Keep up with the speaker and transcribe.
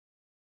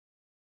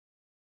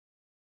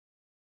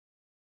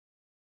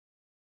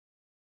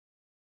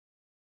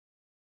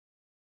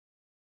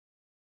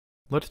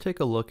Let's take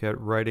a look at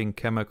writing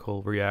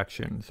chemical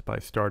reactions by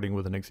starting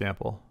with an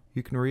example.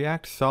 You can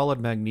react solid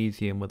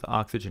magnesium with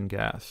oxygen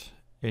gas,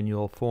 and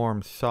you'll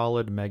form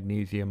solid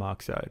magnesium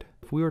oxide.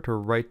 If we were to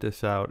write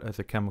this out as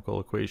a chemical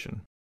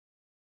equation,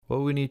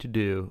 what we need to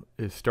do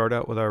is start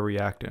out with our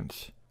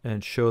reactants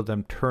and show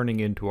them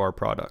turning into our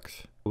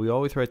products. We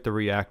always write the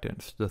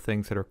reactants, the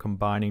things that are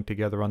combining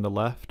together on the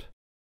left,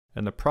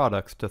 and the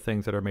products, the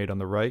things that are made on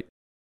the right.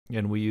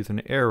 And we use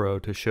an arrow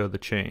to show the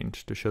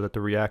change, to show that the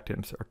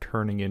reactants are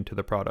turning into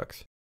the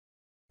products.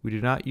 We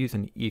do not use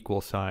an equal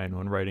sign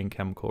when writing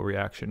chemical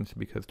reactions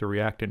because the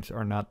reactants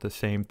are not the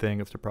same thing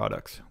as the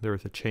products. There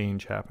is a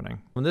change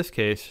happening. In this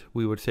case,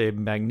 we would say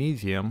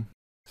magnesium,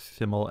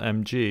 symbol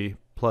Mg,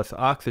 plus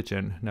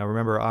oxygen. Now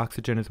remember,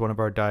 oxygen is one of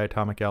our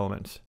diatomic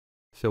elements.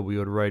 So we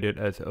would write it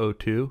as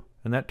O2,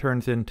 and that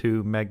turns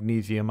into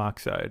magnesium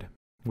oxide.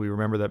 We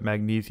remember that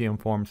magnesium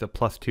forms a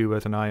 +2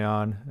 as an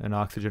ion, and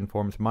oxygen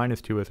forms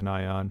 -2 as an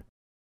ion,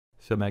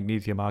 so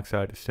magnesium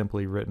oxide is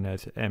simply written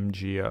as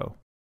MgO.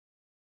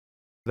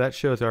 That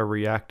shows our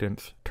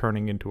reactants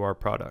turning into our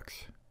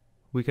products.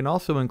 We can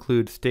also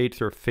include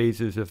states or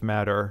phases of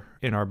matter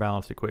in our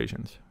balanced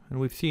equations, and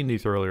we've seen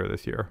these earlier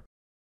this year.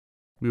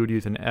 We would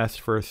use an S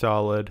for a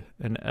solid,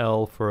 an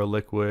L for a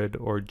liquid,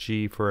 or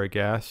G for a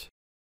gas.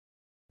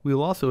 We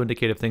will also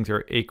indicate if things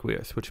are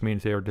aqueous, which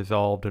means they are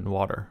dissolved in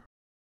water.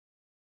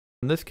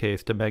 In this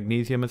case, the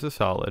magnesium is a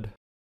solid,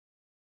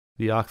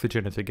 the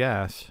oxygen is a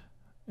gas,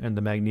 and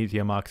the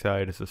magnesium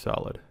oxide is a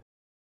solid.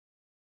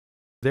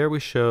 There we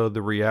show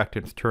the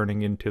reactants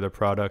turning into the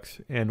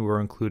products, and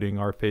we're including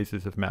our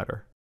phases of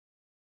matter.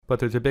 But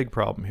there's a big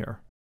problem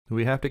here.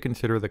 We have to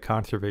consider the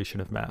conservation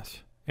of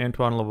mass.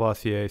 Antoine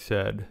Lavoisier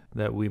said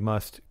that we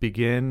must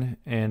begin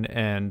and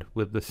end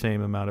with the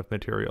same amount of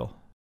material.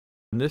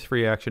 In this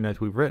reaction, as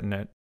we've written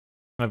it,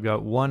 I've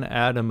got one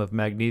atom of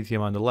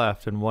magnesium on the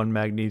left and one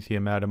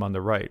magnesium atom on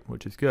the right,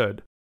 which is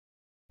good.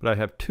 But I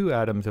have two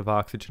atoms of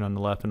oxygen on the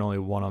left and only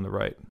one on the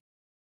right.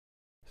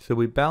 So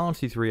we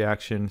balance these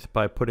reactions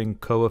by putting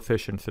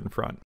coefficients in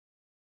front.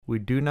 We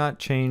do not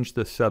change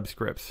the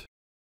subscripts.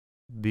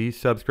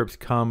 These subscripts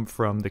come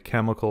from the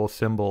chemical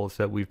symbols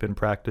that we've been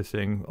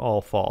practicing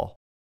all fall.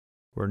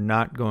 We're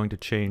not going to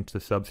change the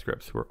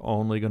subscripts. We're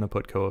only going to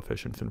put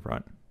coefficients in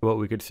front. What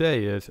we could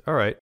say is, all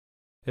right,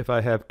 if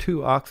I have two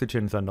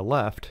oxygens on the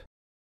left,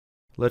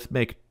 let's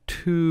make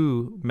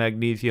two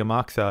magnesium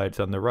oxides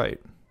on the right,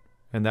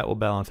 and that will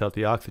balance out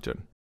the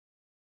oxygen.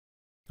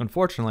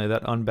 Unfortunately,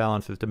 that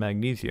unbalances the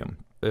magnesium.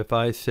 If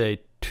I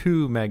say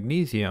two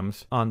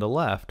magnesiums on the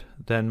left,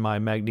 then my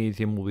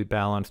magnesium will be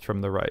balanced from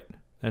the right.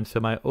 And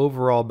so my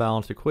overall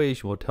balanced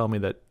equation will tell me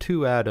that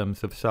two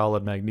atoms of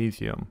solid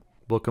magnesium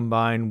will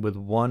combine with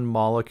one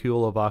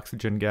molecule of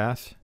oxygen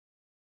gas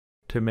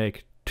to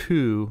make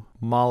two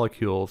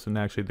molecules, and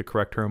actually the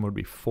correct term would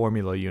be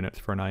formula units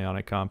for an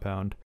ionic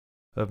compound,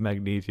 of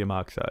magnesium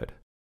oxide.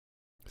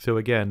 So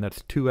again,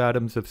 that's two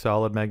atoms of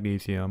solid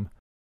magnesium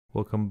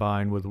will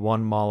combine with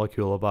one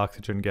molecule of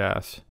oxygen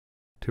gas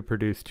to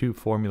produce two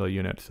formula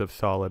units of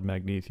solid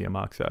magnesium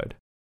oxide.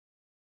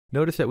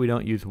 Notice that we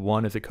don't use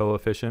one as a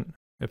coefficient.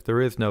 If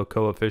there is no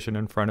coefficient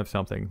in front of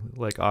something,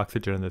 like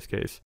oxygen in this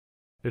case,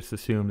 it's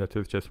assumed that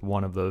there's just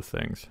one of those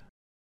things.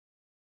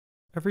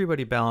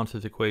 Everybody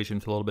balances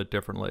equations a little bit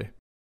differently,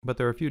 but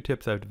there are a few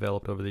tips I've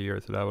developed over the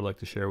years that I would like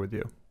to share with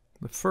you.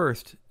 The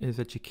first is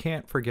that you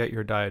can't forget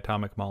your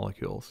diatomic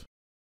molecules.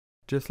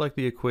 Just like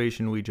the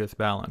equation we just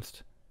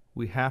balanced,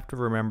 we have to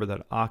remember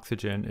that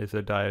oxygen is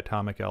a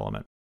diatomic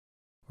element,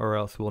 or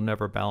else we'll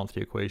never balance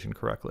the equation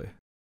correctly.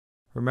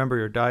 Remember,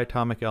 your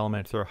diatomic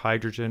elements are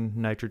hydrogen,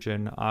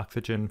 nitrogen,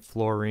 oxygen,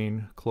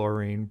 fluorine,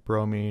 chlorine,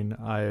 bromine,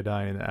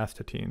 iodine, and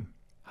astatine.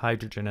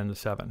 Hydrogen and the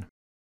 7.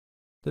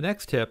 The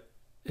next tip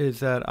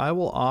is that I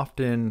will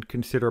often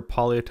consider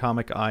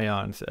polyatomic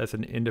ions as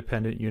an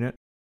independent unit.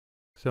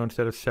 So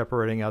instead of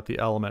separating out the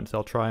elements,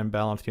 I'll try and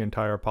balance the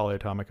entire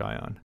polyatomic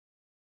ion.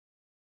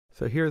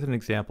 So here's an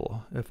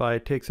example. If I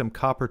take some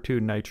copper-2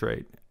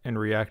 nitrate and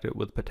react it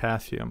with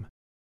potassium,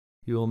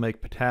 you will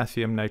make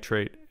potassium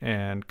nitrate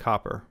and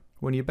copper.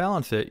 When you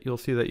balance it, you'll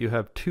see that you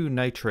have two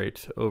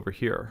nitrates over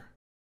here.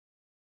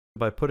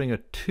 By putting a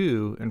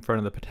 2 in front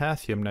of the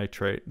potassium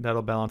nitrate,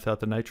 that'll balance out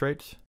the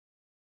nitrates.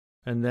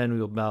 And then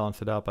we'll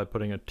balance it out by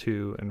putting a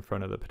 2 in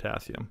front of the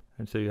potassium.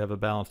 And so you have a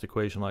balanced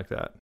equation like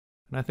that.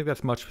 And I think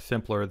that's much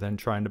simpler than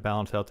trying to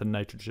balance out the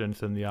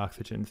nitrogens and the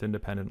oxygens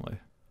independently.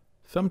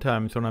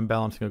 Sometimes when I'm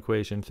balancing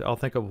equations, I'll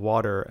think of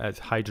water as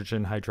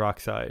hydrogen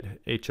hydroxide,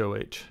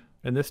 HOH.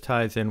 And this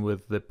ties in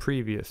with the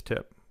previous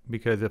tip,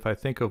 because if I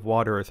think of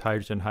water as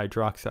hydrogen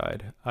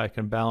hydroxide, I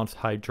can balance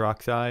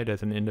hydroxide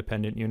as an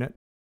independent unit.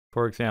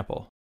 For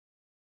example,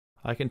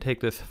 I can take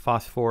this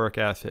phosphoric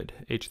acid,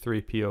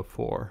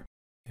 H3PO4,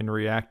 and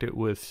react it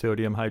with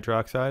sodium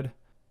hydroxide,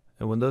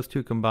 and when those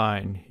two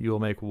combine, you will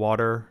make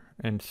water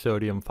and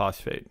sodium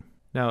phosphate.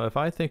 Now, if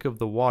I think of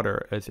the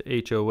water as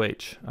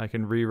HOH, I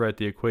can rewrite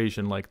the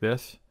equation like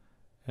this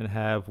and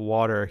have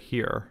water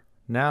here.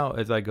 Now,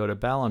 as I go to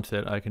balance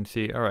it, I can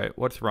see, all right,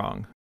 what's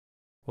wrong?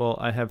 Well,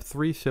 I have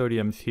 3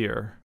 sodiums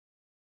here,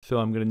 So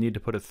I'm going to need to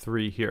put a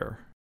 3 here.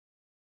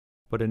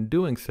 But in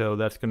doing so,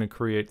 that's going to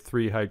create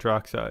 3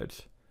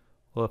 hydroxides.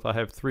 Well, if I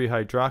have 3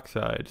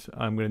 hydroxides,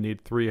 I'm going to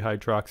need 3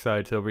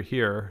 hydroxides over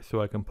here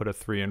so I can put a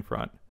 3 in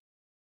front.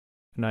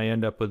 And I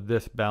end up with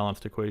this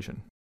balanced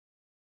equation.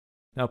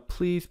 Now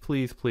please,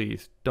 please,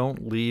 please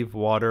don't leave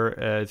water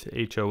as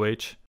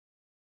HOH.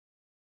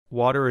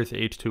 Water is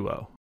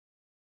H2O.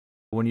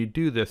 When you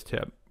do this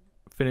tip,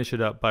 finish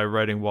it up by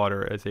writing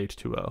water as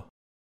H2O.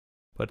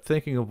 But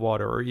thinking of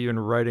water or even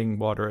writing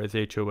water as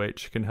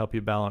HOH can help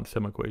you balance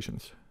some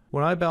equations.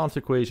 When I balance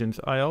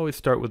equations, I always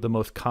start with the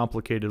most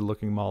complicated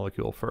looking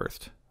molecule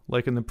first.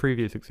 Like in the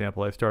previous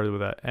example, I started with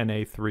that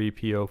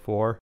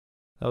Na3PO4.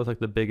 That was like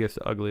the biggest,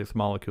 ugliest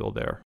molecule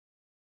there.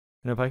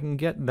 And if I can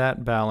get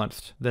that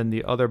balanced, then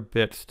the other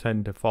bits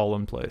tend to fall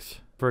in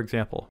place. For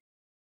example,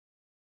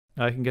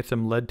 I can get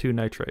some lead-2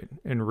 nitrate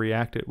and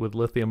react it with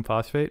lithium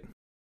phosphate,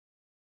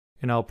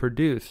 and I'll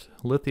produce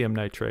lithium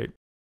nitrate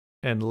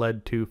and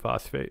lead-2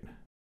 phosphate.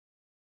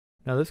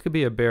 Now this could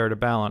be a bear to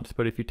balance,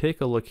 but if you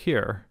take a look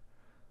here,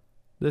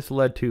 this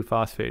lead-2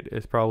 phosphate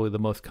is probably the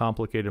most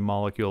complicated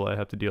molecule I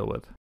have to deal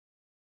with.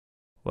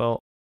 Well,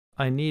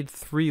 I need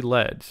 3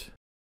 leads.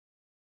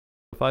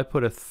 If I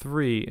put a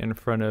 3 in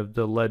front of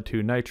the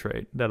lead-2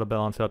 nitrate, that'll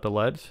balance out the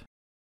leads.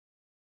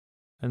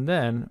 And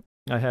then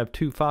I have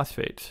 2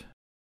 phosphates.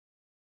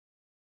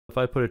 If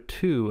I put a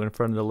 2 in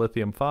front of the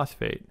lithium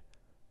phosphate,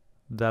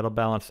 that'll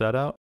balance that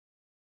out.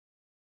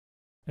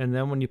 And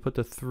then when you put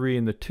the 3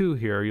 and the 2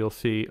 here, you'll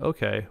see,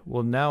 okay,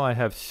 well now I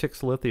have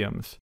 6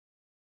 lithiums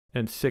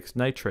and 6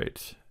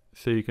 nitrates.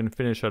 So you can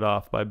finish it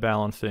off by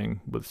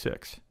balancing with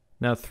 6.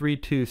 Now 3,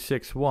 2,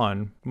 6,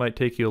 1 might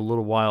take you a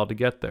little while to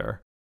get there.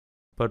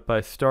 But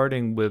by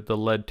starting with the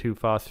lead-2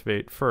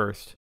 phosphate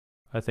first,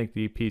 I think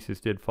the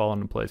pieces did fall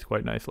into place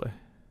quite nicely.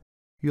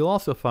 You'll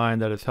also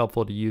find that it's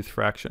helpful to use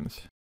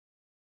fractions.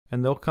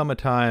 And there'll come a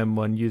time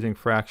when using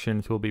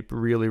fractions will be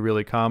really,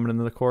 really common in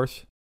the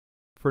course.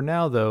 For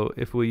now though,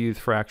 if we use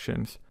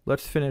fractions,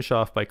 let's finish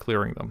off by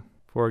clearing them.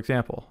 For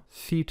example,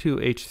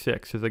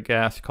 C2H6 is a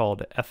gas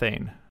called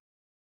ethane.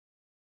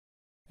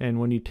 And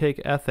when you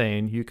take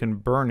ethane, you can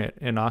burn it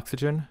in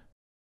oxygen.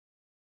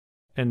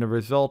 And the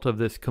result of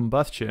this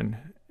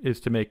combustion is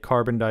to make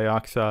carbon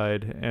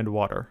dioxide and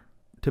water.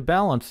 To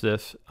balance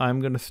this, I'm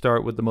going to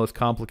start with the most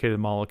complicated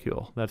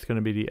molecule. That's going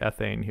to be the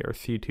ethane here,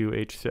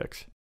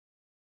 C2H6.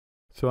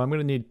 So I'm going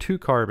to need 2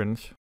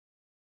 carbons,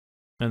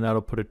 and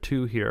that'll put a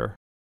 2 here.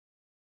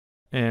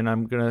 And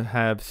I'm going to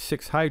have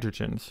 6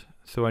 hydrogens,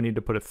 so I need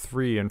to put a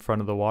 3 in front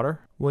of the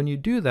water. When you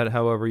do that,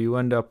 however, you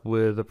end up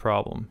with a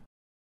problem.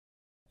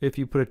 If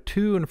you put a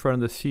 2 in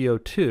front of the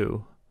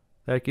CO2,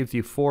 that gives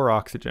you 4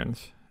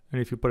 oxygens. And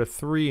if you put a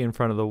 3 in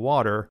front of the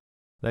water,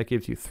 that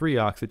gives you 3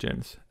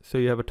 oxygens. So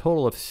you have a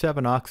total of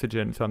 7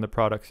 oxygens on the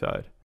product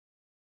side.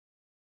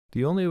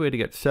 The only way to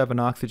get 7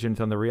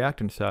 oxygens on the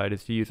reactant side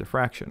is to use a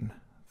fraction,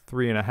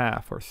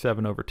 3.5 or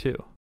 7 over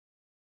 2.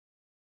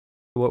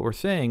 What we're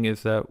saying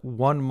is that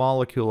 1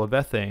 molecule of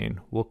ethane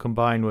will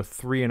combine with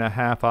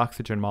 3.5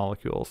 oxygen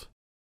molecules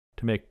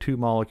to make 2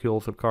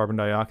 molecules of carbon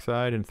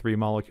dioxide and 3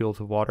 molecules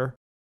of water.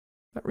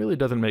 That really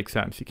doesn't make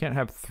sense. You can't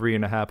have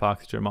 3.5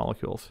 oxygen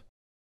molecules.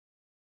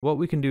 What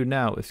we can do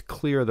now is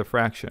clear the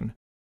fraction.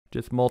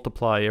 Just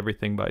multiply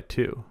everything by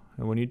 2.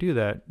 And when you do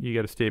that, you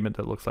get a statement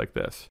that looks like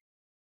this.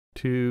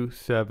 2,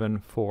 7,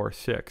 4,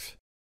 6.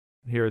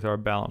 Here's our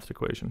balanced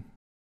equation.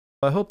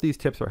 I hope these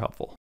tips are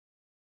helpful.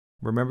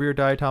 Remember your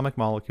diatomic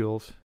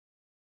molecules.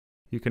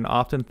 You can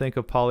often think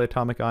of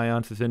polyatomic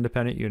ions as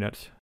independent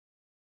units.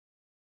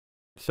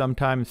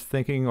 Sometimes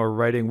thinking or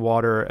writing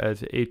water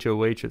as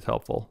HOH is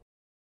helpful.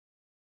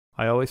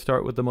 I always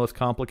start with the most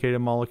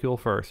complicated molecule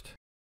first.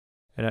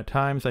 And at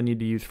times I need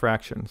to use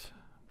fractions.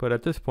 But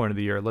at this point of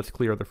the year, let's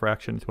clear the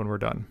fractions when we're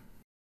done.